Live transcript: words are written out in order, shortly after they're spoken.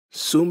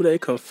Sumire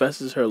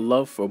confesses her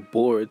love for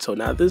Boruto.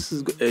 Now this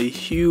is a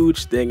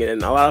huge thing,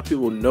 and a lot of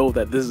people know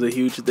that this is a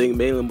huge thing,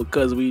 mainly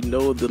because we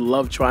know the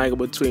love triangle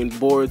between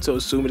Boruto,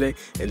 Sumire,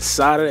 and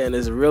Sarada, and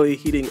it's really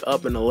heating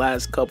up in the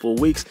last couple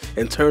of weeks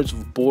in terms of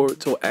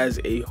Boruto as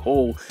a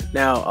whole.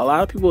 Now a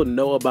lot of people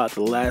know about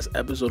the last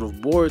episode of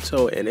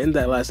Boruto, and in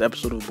that last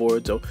episode of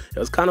Boruto, it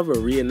was kind of a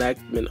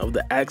reenactment of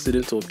the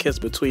accidental kiss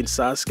between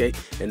Sasuke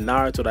and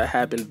Naruto that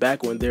happened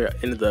back when they're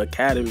in the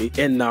academy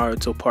in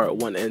Naruto Part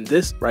 1, and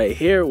this right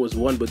here was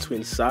one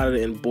between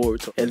Sarada and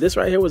Boruto. And this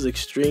right here was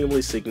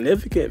extremely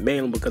significant,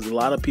 mainly because a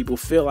lot of people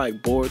feel like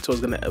Boruto is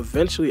going to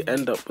eventually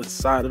end up with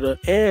Sarada.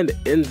 And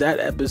in that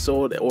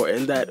episode, or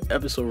in that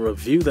episode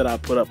review that I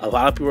put up, a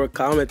lot of people were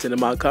commenting in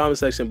my comment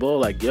section below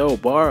like, yo,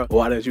 Bar,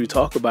 why didn't you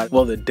talk about it?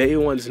 Well, the day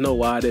ones know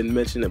why I didn't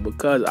mention it,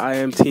 because I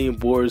am team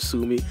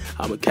BoruSumi.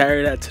 I'm going to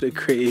carry that to the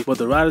grave. But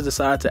the writers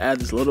decided to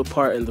add this little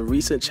part in the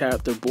recent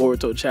chapter,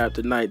 Boruto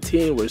chapter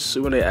 19, where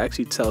Sumire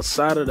actually tells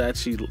Sarada that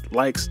she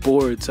likes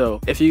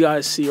Boruto. If you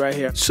guys see right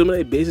here,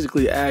 Sumire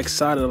basically asked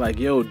Sarada like,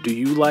 yo, do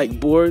you like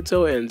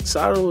Boruto? And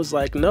Sarada was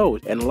like, no.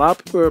 And a lot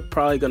of people are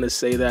probably going to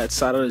say that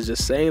Sarada is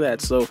just saying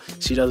that so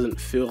she doesn't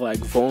feel like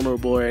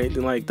vulnerable or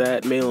anything like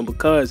that, mainly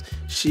because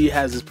she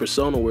has this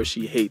persona where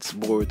she hates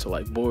Boruto.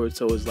 Like,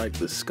 Boruto is like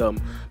the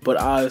scum. But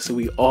obviously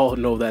we all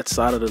know that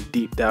Sarada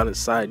deep down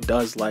inside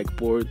does like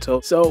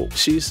Boruto. So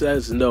she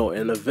says no,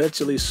 and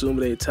eventually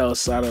Sumire tells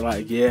Sarada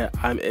like, yeah,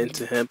 I'm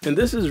into him. And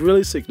this is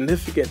really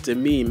significant to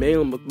me,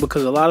 mainly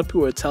because a lot of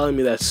people are telling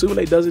me that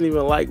Sumire doesn't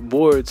even like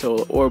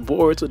Boruto, or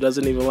Boruto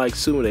doesn't even like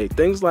Sumire,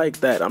 things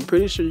like that. I'm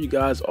pretty sure you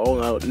guys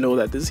all know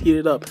that this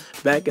heated up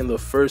back in the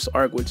first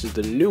arc, which is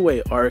the New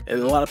Way arc, and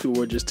a lot of people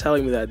were just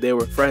telling me that they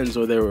were friends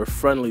or they were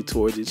friendly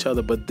towards each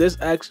other. But this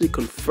actually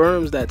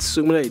confirms that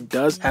Sumire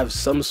does have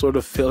some sort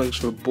of feelings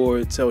for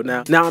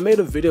Boruto. Now I made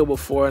a video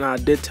before and I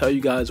did tell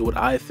you guys what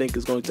I think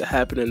is going to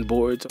happen in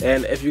Boruto,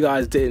 and if you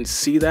guys didn't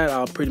see that,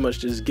 I'll pretty much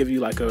just give you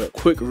like a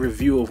quick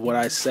review of what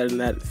I said in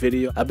that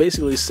video. I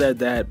basically said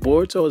that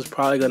Boruto is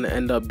probably going to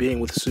end up being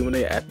with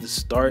Sumire at the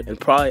start and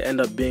probably end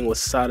up being with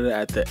Sarada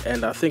at the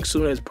end. I think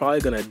Sumire is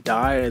probably going to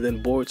die, and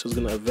then Boruto is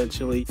going to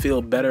eventually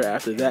feel better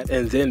after that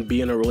and then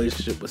be in a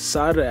relationship with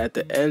Sarada at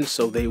the end,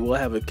 so they will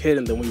have a kid,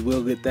 and then we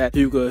will get that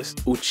Hyuga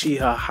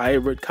Uchiha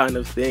hybrid kind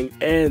of thing,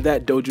 and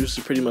that dojutsu is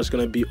pretty much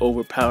going to be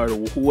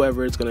overpowered.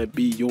 Whoever it's going to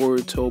be,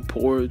 Yoruto,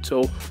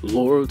 Boruto,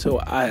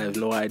 Loruto, I have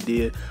no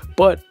idea,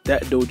 but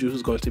that dojutsu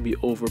is going to be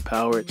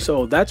overpowered.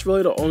 So that's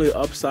really the only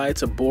upside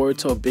to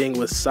Boruto being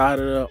with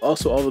Sarada.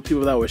 Also, all the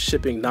people that were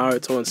shipping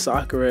Naruto and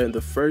Sakura in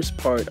the first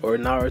part, or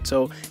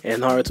Naruto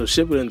and Naruto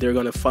Shippuden, they're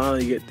going to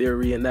finally get their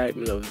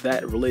reenactment of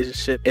that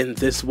relationship in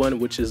this one,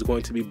 which is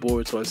going to be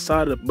Boruto and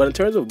Sarada. But in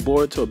terms of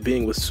Boruto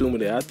being with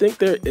Sumire, I think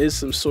there is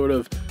some sort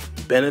of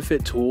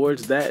benefit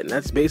towards that, and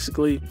that's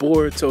basically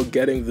Boruto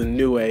getting the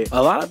New Way.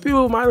 A lot of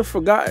people might have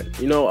forgotten,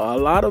 a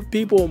lot of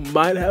people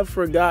might have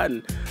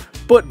forgotten,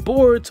 but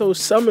Boruto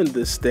summoned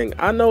this thing.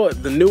 I know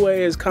the New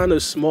Way is kind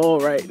of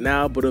small right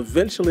now, but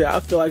eventually I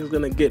feel like it's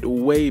going to get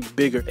way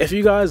bigger. If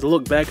you guys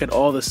look back at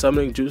all the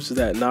summoning jutsus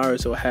that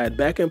Naruto had,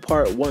 back in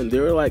part 1, they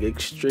were like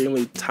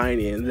extremely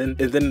tiny, and then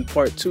in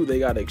part 2, they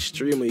got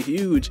extremely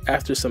huge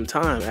after some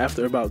time,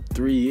 after about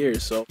 3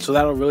 years. So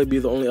that'll really be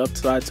the only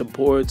upside to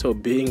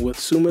Boruto being with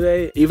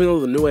Sumire. Even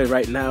though the New Way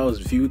right now is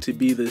viewed to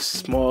be this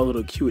small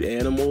little cute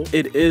animal,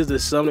 it is the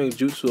summoning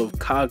jutsu of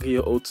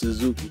Kaguya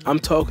Otsutsuki. I'm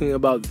talking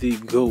about the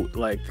GOAT,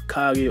 like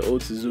Kaguya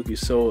Otsutsuki.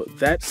 So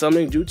that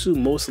summoning jutsu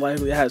most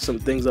likely has some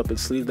things up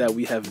its sleeve that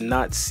we have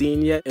not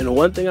seen yet. And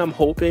one thing I'm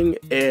hoping,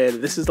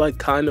 and this is like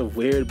kind of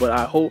weird, but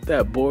I hope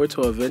that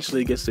Boruto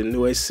eventually gets the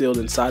New Way sealed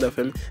inside of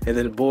him, and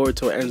then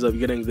Boruto ends up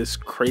getting this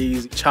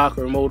crazy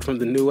chakra mode from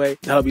the New Way.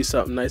 That'll be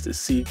something nice to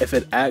see if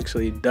it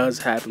actually does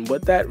happen,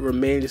 but that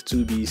remains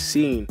to be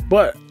seen.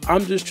 But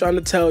I'm just trying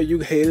to tell you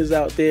haters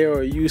out there,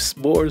 or you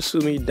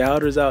BoruSumi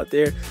doubters out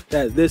there,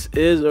 that this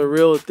is a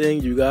real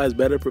thing. You guys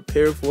better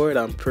prepare for it.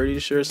 I'm pretty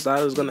sure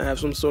Sarada's gonna have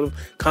some sort of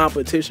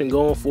competition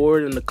going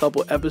forward in a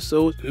couple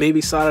episodes.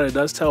 Maybe Sarada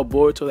does tell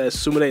Boruto that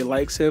Sumire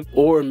likes him,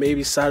 or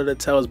maybe Sarada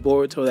tells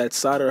Boruto that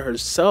Sarada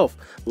herself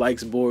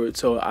likes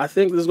Boruto. I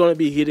think this is going to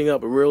be heating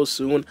up real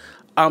soon.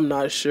 I'm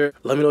not sure.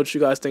 Let me know what you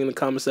guys think in the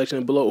comment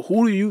section below.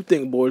 Who do you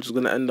think Boruto is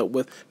going to end up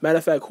with? Matter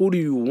of fact, who do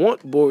you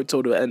want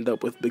Boruto to end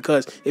up with?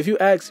 Because if you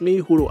ask me,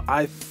 who do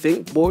I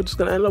think Boruto is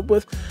going to end up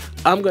with?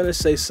 I'm going to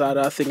say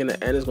Sarada. I think in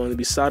the end it's going to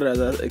be Sarada, as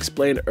I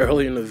explained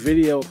earlier in the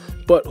video.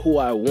 But who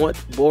I want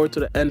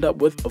Boruto to end up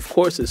with, of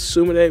course, is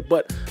Sumire.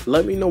 But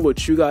let me know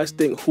what you guys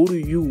think. Who do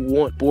you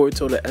want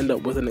Boruto to end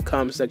up with in the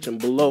comment section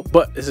below?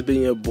 But this has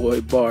been your boy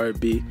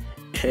Barbie,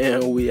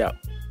 and we out.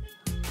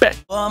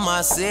 For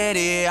my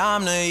city,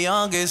 I'm the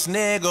youngest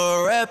nigga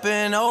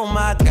reppin'. Oh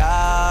my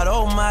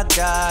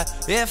god,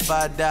 if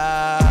I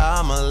die,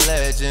 I'm a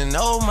legend.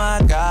 Oh my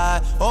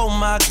god,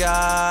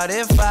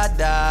 if I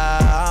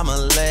die, I'm a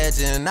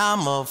legend.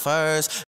 I'm a first.